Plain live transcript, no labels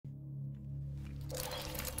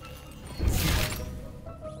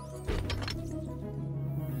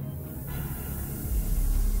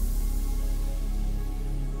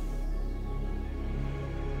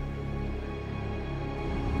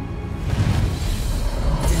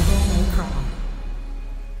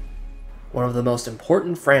one of the most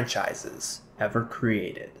important franchises ever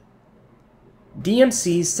created.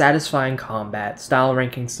 DMC's satisfying combat, style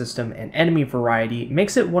ranking system, and enemy variety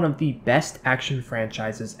makes it one of the best action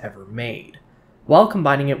franchises ever made, while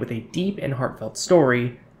combining it with a deep and heartfelt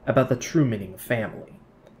story about the true meaning of family.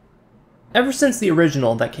 Ever since the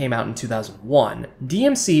original that came out in 2001,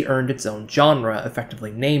 DMC earned its own genre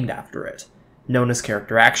effectively named after it, known as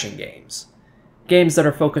character action games. Games that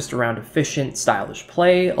are focused around efficient, stylish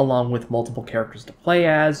play, along with multiple characters to play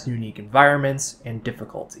as, unique environments, and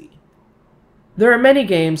difficulty. There are many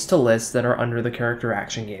games to list that are under the character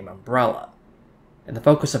action game umbrella, and the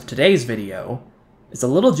focus of today's video is a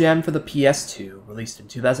little gem for the PS2 released in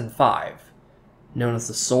 2005, known as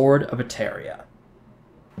the Sword of Etheria.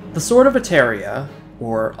 The Sword of Etheria,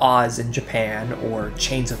 or Oz in Japan, or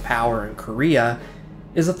Chains of Power in Korea,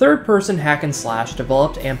 is a third-person hack-and-slash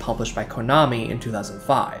developed and published by Konami in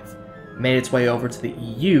 2005, made its way over to the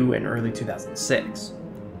EU in early 2006.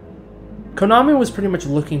 Konami was pretty much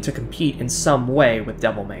looking to compete in some way with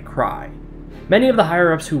Devil May Cry. Many of the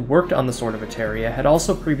higher-ups who worked on the Sword of Etheria had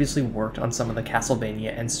also previously worked on some of the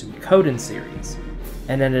Castlevania and Suikoden series,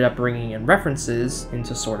 and ended up bringing in references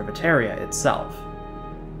into Sword of Etheria itself.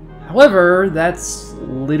 However, that's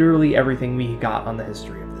literally everything we got on the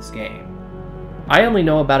history of this game. I only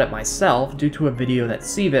know about it myself due to a video that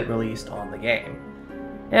Cvit released on the game.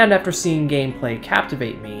 And after seeing gameplay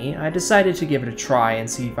captivate me, I decided to give it a try and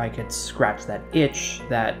see if I could scratch that itch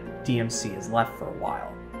that DMC has left for a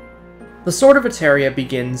while. The Sword of Etheria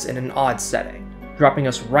begins in an odd setting, dropping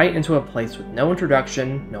us right into a place with no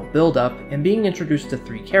introduction, no build-up, and being introduced to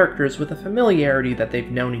three characters with a familiarity that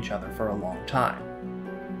they've known each other for a long time.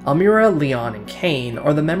 Almira, Leon, and Kane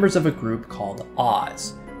are the members of a group called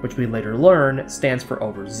Oz, which we later learn stands for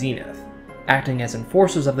Over Zenith, acting as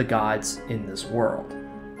enforcers of the gods in this world.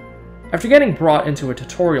 After getting brought into a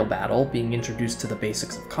tutorial battle, being introduced to the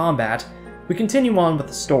basics of combat, we continue on with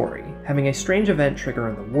the story, having a strange event trigger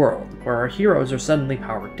in the world, where our heroes are suddenly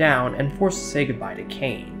powered down and forced to say goodbye to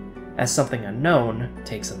Kane, as something unknown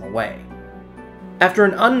takes him away. After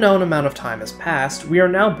an unknown amount of time has passed, we are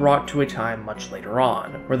now brought to a time much later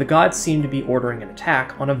on, where the gods seem to be ordering an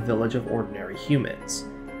attack on a village of ordinary humans,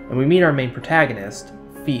 and we meet our main protagonist,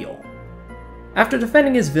 Feel. After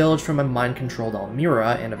defending his village from a mind-controlled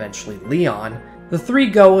Almira and eventually Leon, the three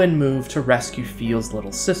go and move to rescue Feel's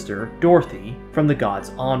little sister, Dorothy, from the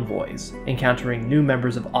gods' envoys, encountering new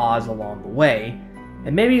members of Oz along the way,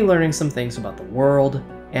 and maybe learning some things about the world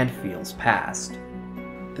and Feel's past.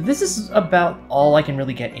 This is about all I can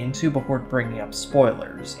really get into before bringing up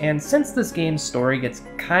spoilers, and since this game's story gets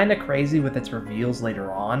kinda crazy with its reveals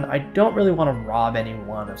later on, I don't really want to rob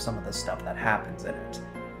anyone of some of the stuff that happens in it.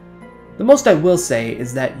 The most I will say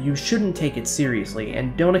is that you shouldn't take it seriously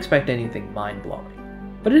and don't expect anything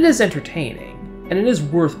mind-blowing, but it is entertaining, and it is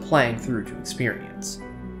worth playing through to experience.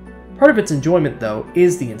 Part of its enjoyment, though,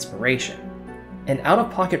 is the inspiration, an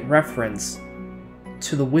out-of-pocket reference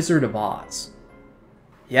to the Wizard of Oz.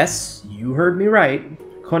 Yes, you heard me right.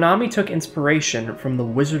 Konami took inspiration from the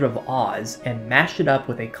Wizard of Oz and mashed it up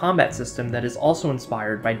with a combat system that is also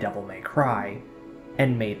inspired by Devil May Cry,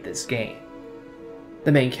 and made this game.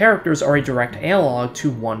 The main characters are a direct analog to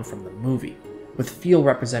one from the movie, with Feel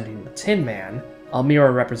representing the Tin Man,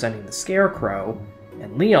 Almira representing the Scarecrow,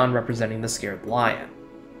 and Leon representing the Scared Lion.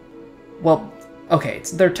 Well, okay,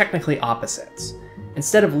 they're technically opposites.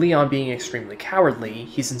 Instead of Leon being extremely cowardly,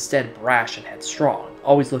 he's instead brash and headstrong,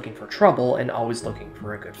 always looking for trouble and always looking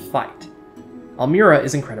for a good fight. Almira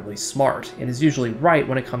is incredibly smart, and is usually right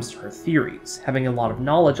when it comes to her theories, having a lot of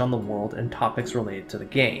knowledge on the world and topics related to the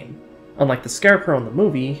game, unlike the Scarecrow in the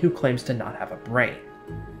movie, who claims to not have a brain.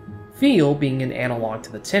 Feel, being an analog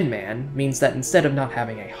to the Tin Man, means that instead of not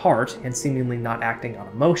having a heart and seemingly not acting on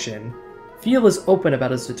emotion, Feel is open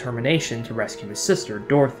about his determination to rescue his sister,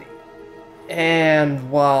 Dorothy.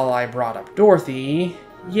 And while I brought up Dorothy,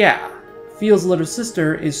 yeah, Feel's little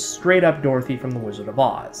sister is straight up Dorothy from the Wizard of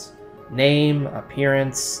Oz. Name,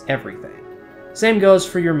 appearance, everything. Same goes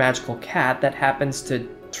for your magical cat that happens to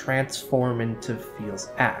transform into Feel's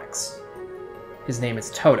axe. His name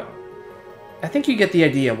is Toto. I think you get the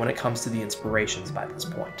idea when it comes to the inspirations by this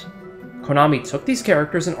point. Konami took these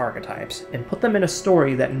characters and archetypes and put them in a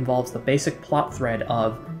story that involves the basic plot thread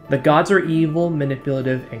of the gods are evil,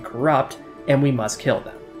 manipulative, and corrupt, and we must kill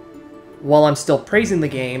them. While I'm still praising the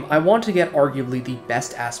game, I want to get arguably the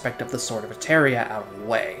best aspect of the Sword of Etheria out of the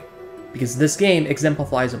way, because this game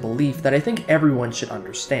exemplifies a belief that I think everyone should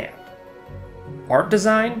understand. Art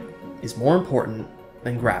design is more important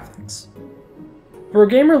than graphics. For a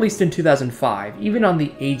game released in 2005, even on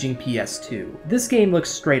the aging PS2, this game looks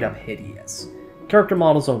straight up hideous. Character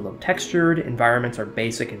models are low textured, environments are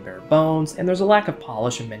basic and bare bones, and there's a lack of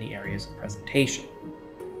polish in many areas of presentation.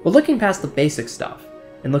 But looking past the basic stuff,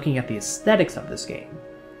 and looking at the aesthetics of this game,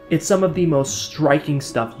 it's some of the most striking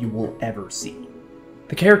stuff you will ever see.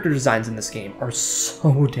 The character designs in this game are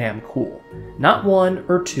so damn cool. Not one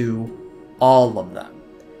or two, all of them.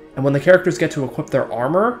 And when the characters get to equip their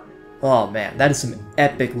armor, oh man, that is some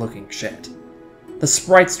epic looking shit. The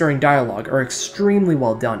sprites during dialogue are extremely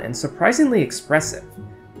well done and surprisingly expressive.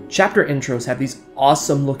 Chapter intros have these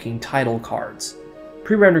awesome looking title cards.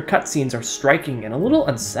 Pre-rendered cutscenes are striking and a little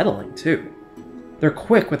unsettling too. They're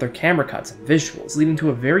quick with their camera cuts and visuals, leading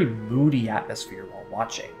to a very moody atmosphere while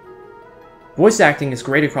watching. Voice acting is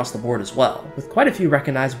great across the board as well, with quite a few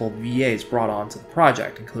recognizable VAs brought onto the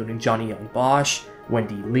project, including Johnny Young Bosch,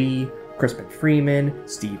 Wendy Lee, Crispin Freeman,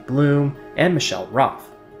 Steve Bloom, and Michelle Ruff.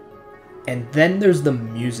 And then there's the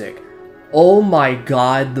music. Oh my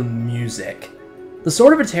god, the music. The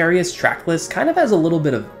Sword of Eteria's tracklist kind of has a little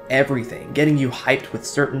bit of everything, getting you hyped with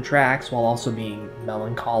certain tracks while also being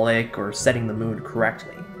melancholic or setting the mood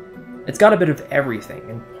correctly. It's got a bit of everything,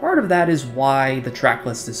 and part of that is why the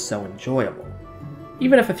tracklist is so enjoyable,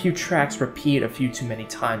 even if a few tracks repeat a few too many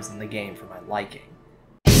times in the game for my liking.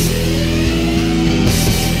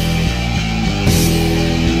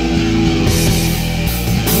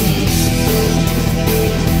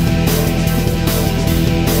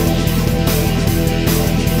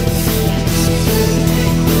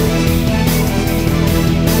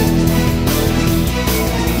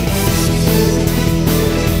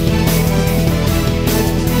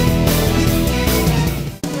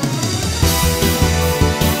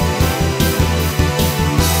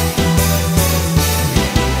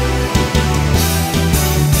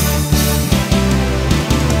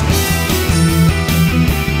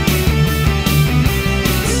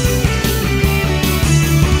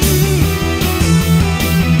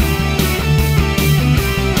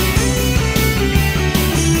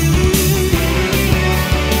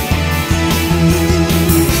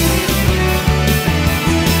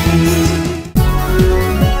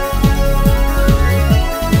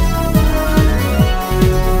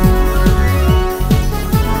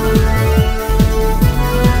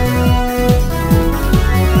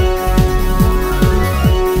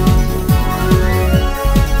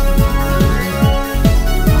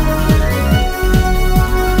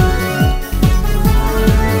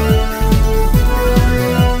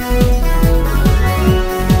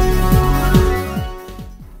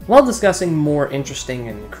 While discussing more interesting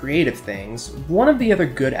and creative things, one of the other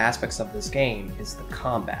good aspects of this game is the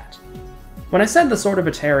combat. When I said the Sword of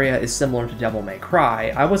Etheria is similar to Devil May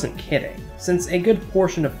Cry, I wasn't kidding, since a good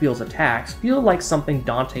portion of Feel's attacks feel like something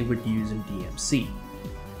Dante would use in DMC.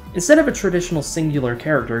 Instead of a traditional singular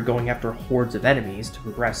character going after hordes of enemies to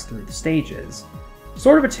progress through the stages,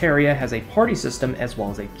 Sword of Etheria has a party system as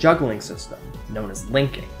well as a juggling system, known as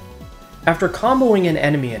linking. After comboing an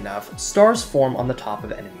enemy enough, stars form on the top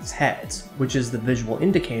of enemies' heads, which is the visual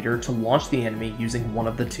indicator to launch the enemy using one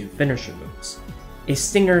of the two finisher moves. A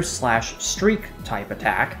stinger/streak type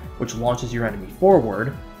attack, which launches your enemy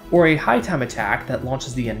forward, or a high time attack that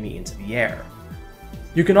launches the enemy into the air.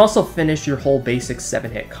 You can also finish your whole basic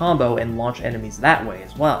 7-hit combo and launch enemies that way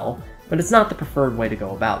as well, but it's not the preferred way to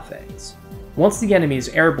go about things. Once the enemy is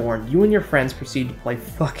airborne, you and your friends proceed to play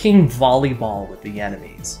fucking volleyball with the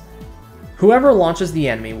enemies. Whoever launches the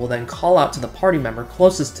enemy will then call out to the party member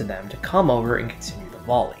closest to them to come over and continue the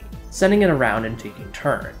volley, sending it around and taking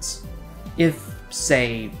turns. If,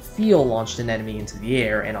 say, Feel launched an enemy into the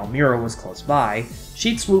air and Almira was close by,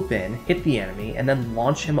 she'd swoop in, hit the enemy, and then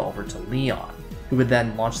launch him over to Leon, who would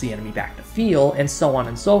then launch the enemy back to Feel, and so on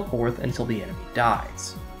and so forth until the enemy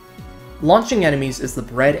dies. Launching enemies is the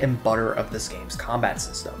bread and butter of this game's combat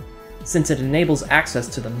system, since it enables access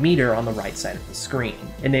to the meter on the right side of the screen,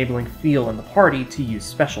 enabling Feel and the party to use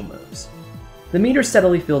special moves. The meter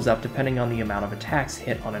steadily fills up depending on the amount of attacks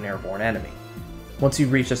hit on an airborne enemy. Once you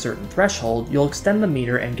reach a certain threshold, you'll extend the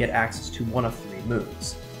meter and get access to one of 3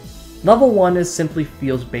 moves. Level 1 is simply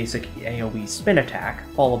Feel's basic AoE spin attack,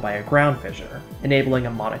 followed by a ground fissure, enabling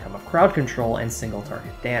a modicum of crowd control and single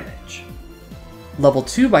target damage. Level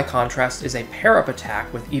 2 by contrast is a pair-up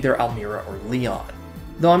attack with either Almira or Leon,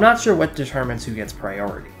 though I'm not sure what determines who gets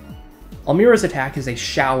priority. Almira's attack is a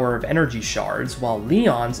shower of energy shards, while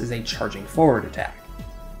Leon's is a charging forward attack.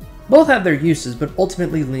 Both have their uses, but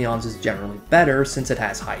ultimately Leon's is generally better since it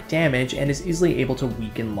has high damage and is easily able to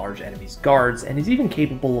weaken large enemies' guards, and is even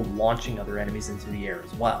capable of launching other enemies into the air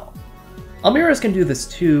as well. Almira's can do this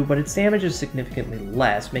too, but its damage is significantly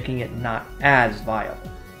less, making it not as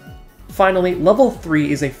viable. Finally, level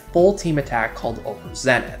 3 is a full team attack called Over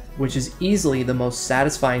Zenith, which is easily the most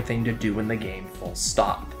satisfying thing to do in the game, full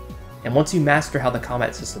stop. And once you master how the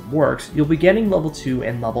combat system works, you'll be getting level 2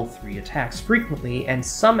 and level 3 attacks frequently, and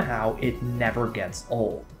somehow it never gets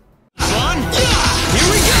old. Fun?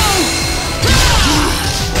 Here we go!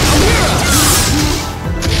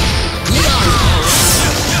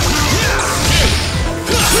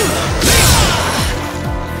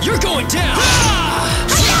 You're going down!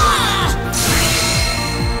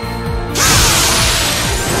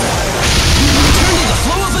 Return to the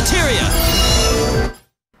Flow of Etheria!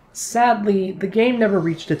 Sadly, the game never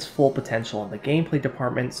reached its full potential in the gameplay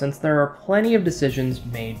department, since there are plenty of decisions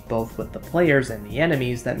made both with the players and the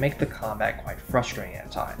enemies that make the combat quite frustrating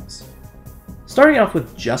at times. Starting off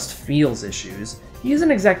with just feels issues, he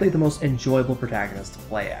isn't exactly the most enjoyable protagonist to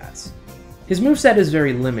play as. His moveset is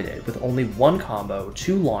very limited, with only one combo,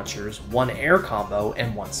 2 launchers, 1 air combo,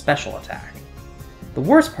 and 1 special attack. The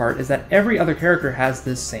worst part is that every other character has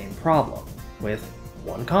this same problem, with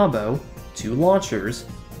 1 combo, 2 launchers,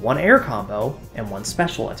 1 air combo, and 1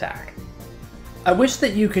 special attack. I wish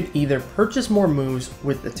that you could either purchase more moves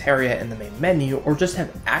with Etheria in the main menu, or just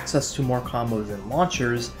have access to more combos and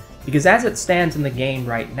launchers, because as it stands in the game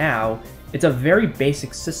right now, it's a very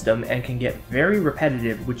basic system and can get very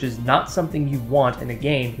repetitive, which is not something you want in a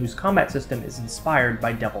game whose combat system is inspired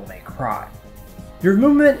by Devil May Cry. Your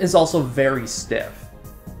movement is also very stiff.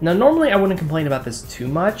 Now normally I wouldn't complain about this too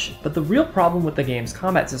much, but the real problem with the game's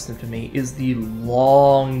combat system to me is the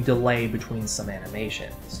long delay between some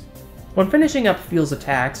animations. When finishing up Feels'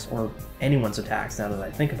 attacks, or anyone's attacks now that I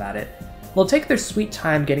think about it, they'll take their sweet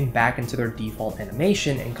time getting back into their default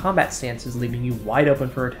animation and combat stances, leaving you wide open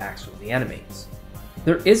for attacks from the enemies.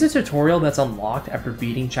 There is a tutorial that's unlocked after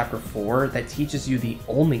beating Chapter 4 that teaches you the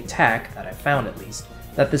only tech, that I found at least,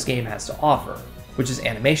 that this game has to offer, which is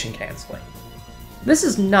animation canceling. This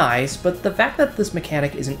is nice, but the fact that this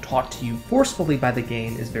mechanic isn't taught to you forcefully by the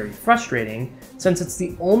game is very frustrating, since it's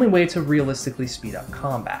the only way to realistically speed up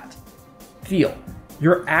combat. Feel.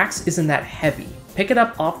 Your axe isn't that heavy. Pick it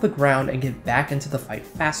up off the ground and get back into the fight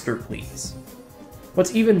faster, please.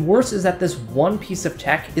 What's even worse is that this one piece of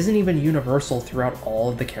tech isn't even universal throughout all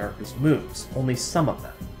of the characters' moves, only some of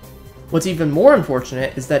them. What's even more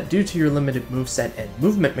unfortunate is that due to your limited moveset and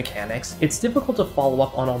movement mechanics, it's difficult to follow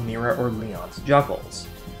up on Almira or Leon's juggles.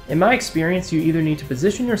 In my experience, you either need to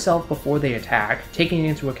position yourself before they attack, taking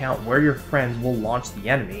into account where your friends will launch the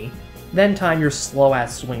enemy, then time your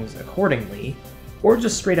slow-ass swings accordingly, or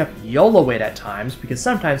just straight up YOLO it at times, because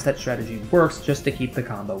sometimes that strategy works just to keep the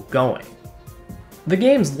combo going. The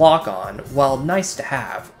game's lock-on, while nice to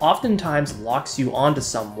have, oftentimes locks you onto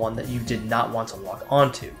someone that you did not want to lock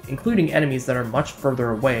onto, including enemies that are much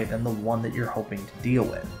further away than the one that you're hoping to deal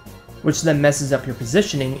with, which then messes up your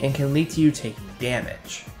positioning and can lead to you taking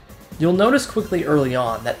damage. You'll notice quickly early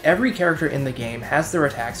on that every character in the game has their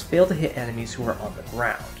attacks fail to hit enemies who are on the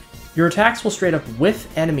ground. Your attacks will straight up whiff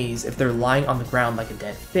enemies if they're lying on the ground like a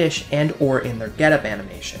dead fish and or in their getup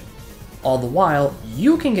animation. All the while,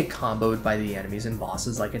 you can get comboed by the enemies and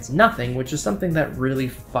bosses like it's nothing, which is something that really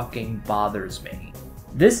fucking bothers me.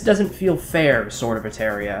 This doesn't feel fair, Sword of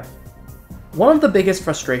Etheria. One of the biggest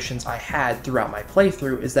frustrations I had throughout my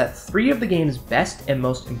playthrough is that 3 of the game's best and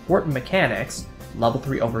most important mechanics, Level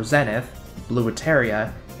 3 Over Zenith, Blue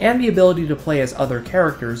Etheria, and the ability to play as other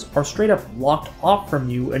characters, are straight up locked off from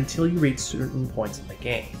you until you reach certain points in the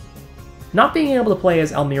game. Not being able to play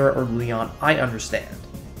as Almira or Leon, I understand.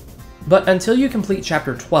 But until you complete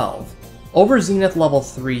Chapter 12, Over Zenith Level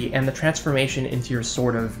 3 and the transformation into your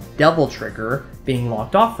sort of Devil Trigger being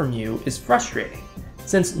locked off from you is frustrating,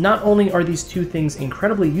 since not only are these 2 things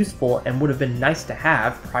incredibly useful and would have been nice to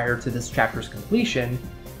have prior to this chapter's completion,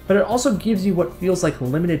 but it also gives you what feels like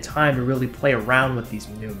limited time to really play around with these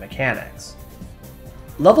new mechanics.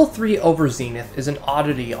 Level 3 Over Zenith is an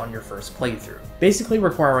oddity on your first playthrough, basically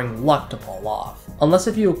requiring luck to pull off. Unless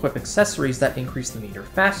if you equip accessories that increase the meter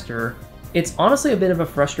faster, it's honestly a bit of a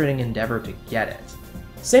frustrating endeavor to get it.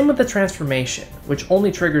 Same with the transformation, which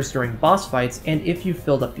only triggers during boss fights and if you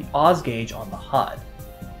filled up the Oz gauge on the HUD.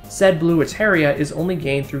 Said Blue Etheria is only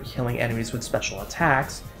gained through killing enemies with special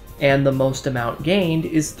attacks, and the most amount gained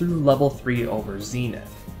is through Level 3 Over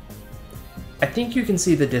Zenith. I think you can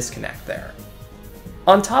see the disconnect there.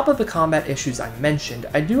 On top of the combat issues I mentioned,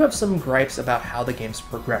 I do have some gripes about how the game's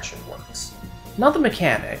progression works. Not the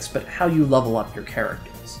mechanics, but how you level up your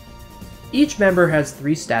characters. Each member has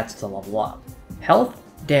 3 stats to level up: health,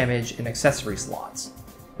 damage, and accessory slots,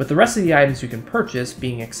 with the rest of the items you can purchase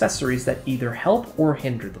being accessories that either help or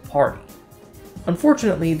hinder the party.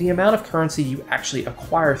 Unfortunately, the amount of currency you actually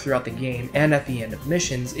acquire throughout the game and at the end of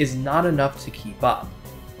missions is not enough to keep up.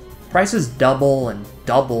 Prices double and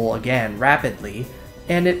double again rapidly,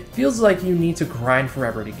 and it feels like you need to grind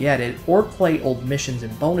forever to get it, or play old missions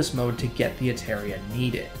in bonus mode to get the Etheria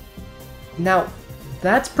needed. Now,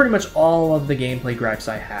 that's pretty much all of the gameplay gripes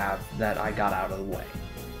I have that I got out of the way.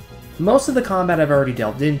 Most of the combat I've already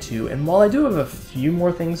delved into, and while I do have a few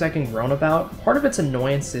more things I can groan about, part of its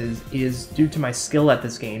annoyances is due to my skill at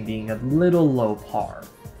this game being a little low par.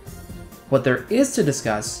 What there is to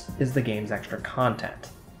discuss is the game's extra content.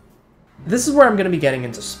 This is where I'm going to be getting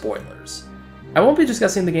into spoilers. I won't be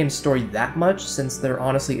discussing the game's story that much, since there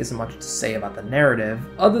honestly isn't much to say about the narrative,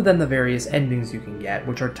 other than the various endings you can get,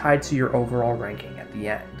 which are tied to your overall ranking at the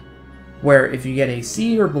end. Where if you get a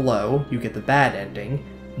C or below, you get the bad ending,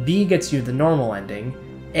 B gets you the normal ending,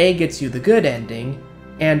 A gets you the good ending,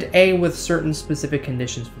 and A with certain specific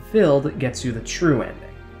conditions fulfilled gets you the true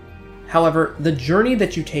ending. However, the journey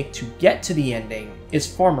that you take to get to the ending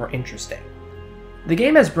is far more interesting. The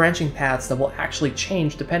game has branching paths that will actually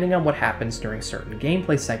change depending on what happens during certain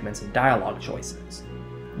gameplay segments and dialogue choices.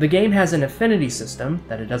 The game has an affinity system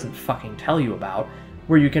that it doesn't fucking tell you about,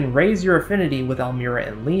 where you can raise your affinity with Almira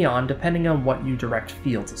and Leon depending on what you direct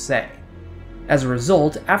Feel to say. As a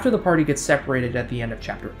result, after the party gets separated at the end of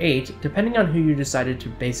Chapter 8, depending on who you decided to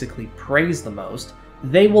basically praise the most,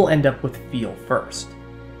 they will end up with Feel first.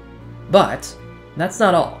 But that's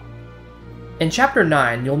not all. In Chapter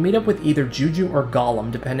 9, you'll meet up with either Juju or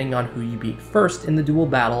Gollum depending on who you beat first in the duel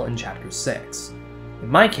battle in Chapter 6. In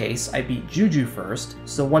my case, I beat Juju first,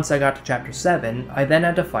 so once I got to Chapter 7, I then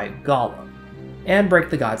had to fight Gollum, and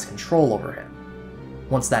break the god's control over him.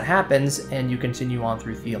 Once that happens, and you continue on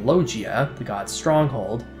through Theologia, the god's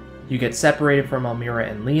stronghold, you get separated from Almira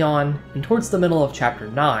and Leon, and towards the middle of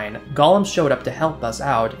Chapter 9, Gollum showed up to help us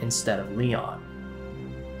out instead of Leon.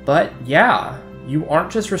 But yeah, you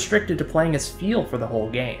aren't just restricted to playing as Feel for the whole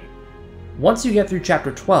game. Once you get through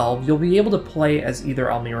Chapter 12, you'll be able to play as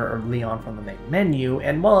either Almira or Leon from the main menu,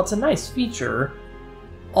 and while it's a nice feature,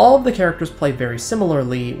 all of the characters play very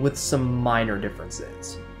similarly with some minor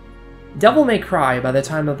differences. Devil May Cry, by the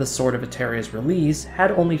time of the Sword of Eteria's release,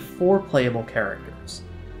 had only 4 playable characters: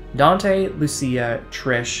 Dante, Lucia,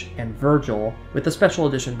 Trish, and Virgil, with the special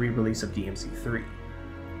edition re-release of DMC3.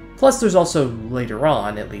 Plus there's also, later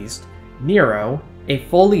on at least, Nero, a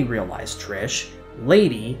fully realized Trish,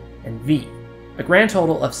 Lady, and V, a grand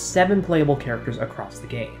total of 7 playable characters across the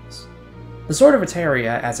games. The Sword of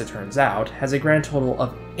Etheria, as it turns out, has a grand total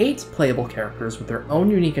of 8 playable characters with their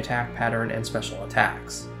own unique attack pattern and special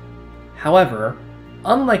attacks. However,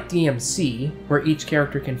 unlike DMC, where each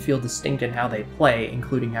character can feel distinct in how they play,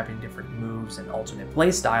 including having different moves and alternate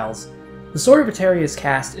playstyles, the Sword of Eteria's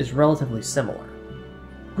cast is relatively similar.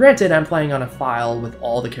 Granted, I'm playing on a file with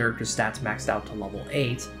all the characters' stats maxed out to level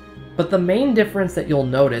 8, but the main difference that you'll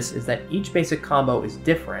notice is that each basic combo is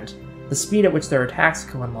different, the speed at which their attacks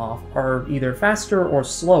come off are either faster or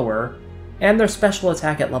slower, and their special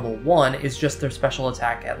attack at level 1 is just their special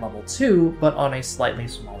attack at level 2, but on a slightly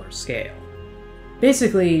smaller scale.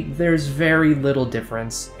 Basically, there's very little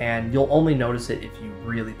difference, and you'll only notice it if you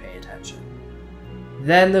really pay attention.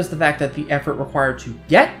 Then there's the fact that the effort required to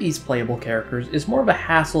get these playable characters is more of a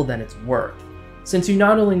hassle than it's worth, since you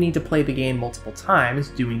not only need to play the game multiple times,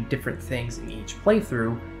 doing different things in each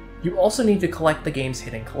playthrough, you also need to collect the game's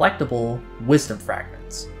hidden collectible, Wisdom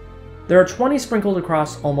Fragments. There are 20 sprinkled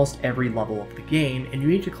across almost every level of the game, and you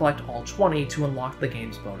need to collect all 20 to unlock the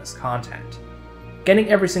game's bonus content. Getting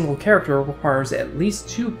every single character requires at least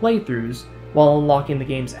 2 playthroughs, while unlocking the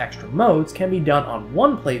game's extra modes can be done on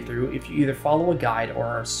 1 playthrough if you either follow a guide or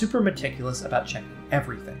are super meticulous about checking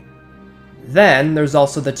everything. Then, there's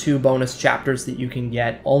also the 2 bonus chapters that you can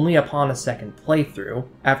get only upon a second playthrough,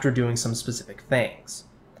 after doing some specific things.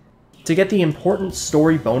 To get the important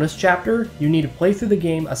story bonus chapter, you need to play through the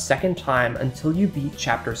game a second time until you beat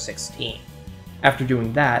Chapter 16. After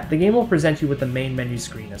doing that, the game will present you with the main menu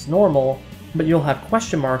screen as normal, but you'll have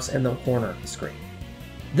question marks in the corner of the screen.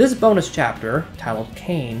 This bonus chapter, titled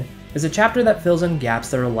Cain, is a chapter that fills in gaps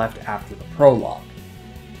that are left after the prologue.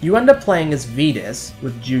 You end up playing as Vetus,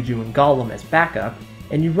 with Juju and Gollum as backup,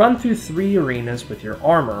 and you run through 3 arenas with your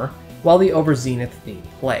armor, while the Over Zenith theme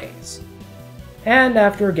plays. And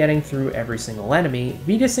after getting through every single enemy,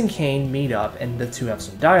 Vetus and Cain meet up and the two have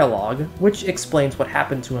some dialogue, which explains what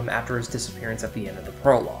happened to him after his disappearance at the end of the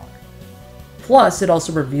prologue. Plus, it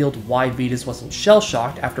also revealed why Vetus wasn't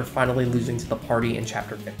shell-shocked after finally losing to the party in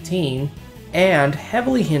Chapter 15, and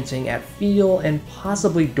heavily hinting at Feel and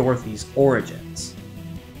possibly Dorothy's origins.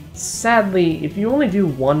 sadly, if you only do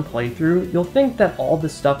one playthrough, you'll think that all the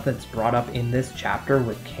stuff that's brought up in this chapter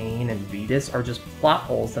with Cain and Vetus are just plot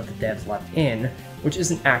holes that the devs left in, which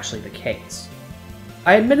isn't actually the case.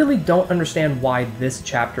 I admittedly don't understand why this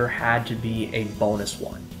chapter had to be a bonus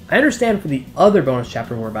one. I understand for the other bonus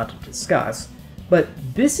chapter we're about to discuss, but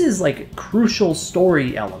this is like crucial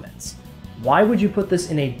story elements. Why would you put this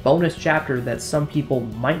in a bonus chapter that some people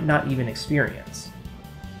might not even experience?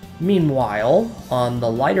 Meanwhile, on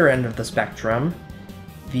the lighter end of the spectrum,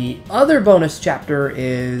 the other bonus chapter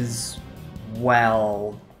is,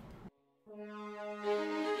 well...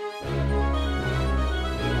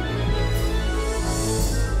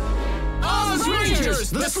 Oz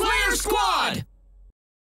Rangers, the Slayer Squad!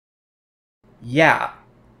 Yeah,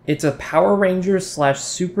 it's a Power Rangers /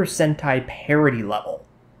 Super Sentai parody level.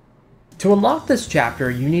 To unlock this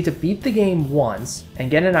chapter, you need to beat the game once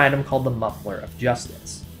and get an item called the Muffler of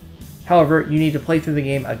Justice. However, you need to play through the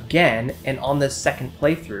game again, and on this second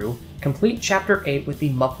playthrough, complete Chapter 8 with the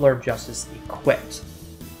Muffler of Justice equipped.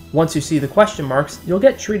 Once you see the question marks, you'll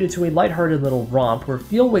get treated to a lighthearted little romp where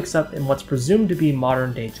Phil wakes up in what's presumed to be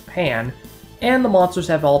modern-day Japan, and the monsters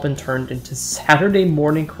have all been turned into Saturday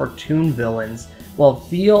morning cartoon villains, while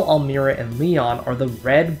Phil, Almira, and Leon are the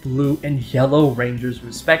red, blue, and yellow Rangers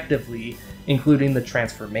respectively, including the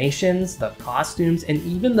transformations, the costumes, and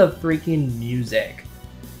even the freaking music.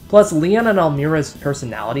 Plus, Leon and Almira's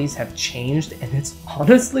personalities have changed, and it's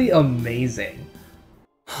honestly amazing.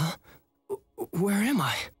 Huh? Where am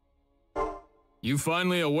I? You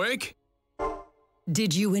finally awake?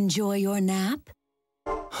 Did you enjoy your nap?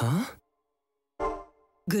 Huh?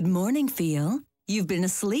 Good morning, Phil. You've been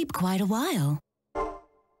asleep quite a while.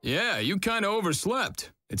 Yeah, you kinda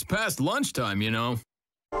overslept. It's past lunchtime, you know.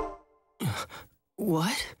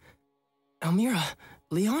 What? Almira,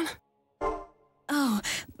 Leon? Oh,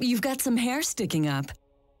 you've got some hair sticking up.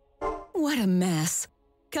 What a mess.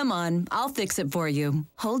 Come on, I'll fix it for you.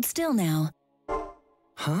 Hold still now.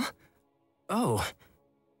 Huh? Oh.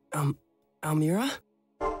 Almira?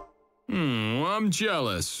 I'm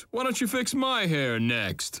jealous. Why don't you fix my hair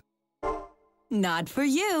next? Not for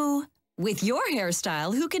you. With your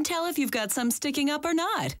hairstyle, who can tell if you've got some sticking up or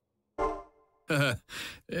not? Yeah,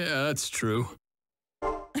 that's true.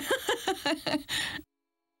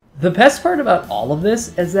 The best part about all of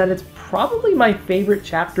this is that it's probably my favorite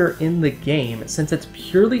chapter in the game, since it's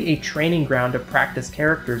purely a training ground to practice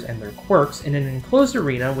characters and their quirks in an enclosed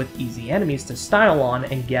arena with easy enemies to style on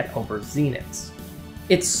and get over zeniths.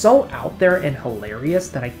 It's so out there and hilarious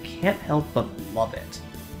that I can't help but love it.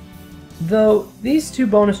 Though, these two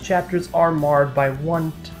bonus chapters are marred by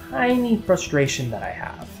one tiny frustration that I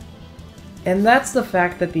have. And that's the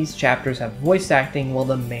fact that these chapters have voice acting while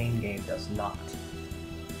the main game does not.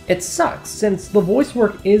 It sucks, since the voice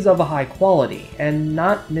work is of a high quality, and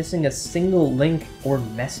not missing a single link or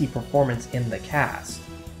messy performance in the cast.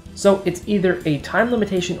 So it's either a time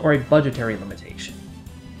limitation or a budgetary limitation.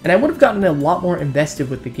 And I would have gotten a lot more invested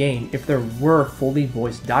with the game if there were fully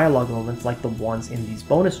voiced dialogue moments like the ones in these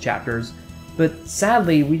bonus chapters, but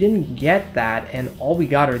sadly we didn't get that, and all we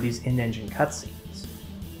got are these in-engine cutscenes.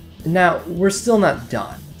 Now, we're still not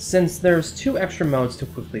done, since there's 2 extra modes to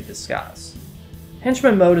quickly discuss.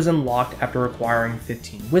 Henchman mode is unlocked after acquiring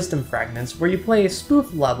 15 wisdom fragments, where you play a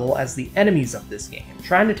spoof level as the enemies of this game,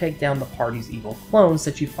 trying to take down the party's evil clones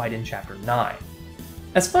that you fight in Chapter 9.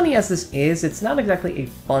 As funny as this is, it's not exactly a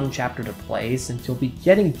fun chapter to play, since you'll be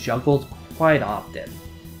getting juggled quite often.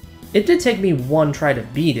 It did take me one try to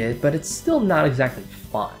beat it, but it's still not exactly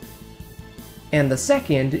fun. And the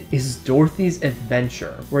second is Dorothy's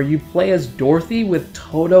Adventure, where you play as Dorothy with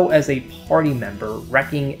Toto as a party member,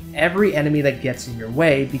 wrecking every enemy that gets in your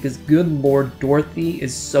way because good lord Dorothy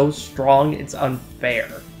is so strong it's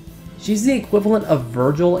unfair. She's the equivalent of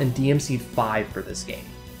Virgil in DMC 5 for this game.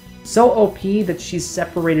 So OP that she's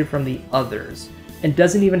separated from the others, and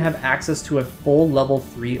doesn't even have access to a full level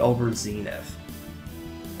 3 over Zenith.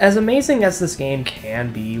 As amazing as this game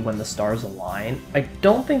can be when the stars align, I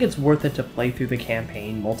don't think it's worth it to play through the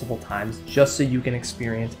campaign multiple times just so you can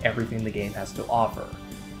experience everything the game has to offer.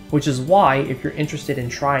 Which is why, if you're interested in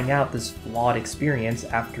trying out this flawed experience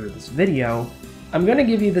after this video, I'm going to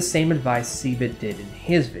give you the same advice Cbit did in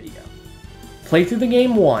his video. Play through the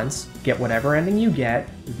game once, get whatever ending you get,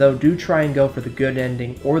 though do try and go for the good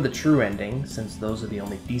ending or the true ending, since those are the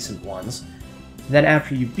only decent ones. Then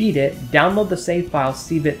after you beat it, download the save file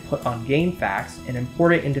Cbit put on GameFAQs and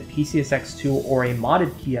import it into PCSX2 or a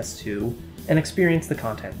modded PS2 and experience the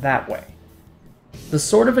content that way. The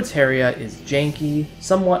Sword of Etheria is janky,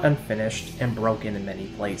 somewhat unfinished, and broken in many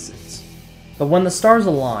places. But when the stars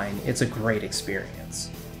align, it's a great experience.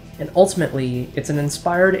 and ultimately, it's an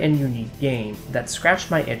inspired and unique game that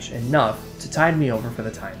scratched my itch enough to tide me over for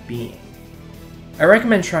the time being. I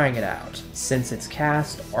recommend trying it out, since its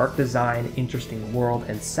cast, art design, interesting world,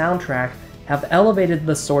 and soundtrack have elevated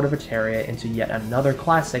the Sword of Etheria into yet another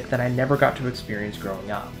classic that I never got to experience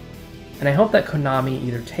growing up. And I hope that Konami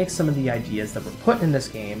either takes some of the ideas that were put in this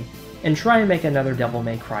game and try and make another Devil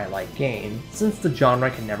May Cry-like game, since the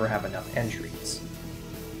genre can never have enough entries.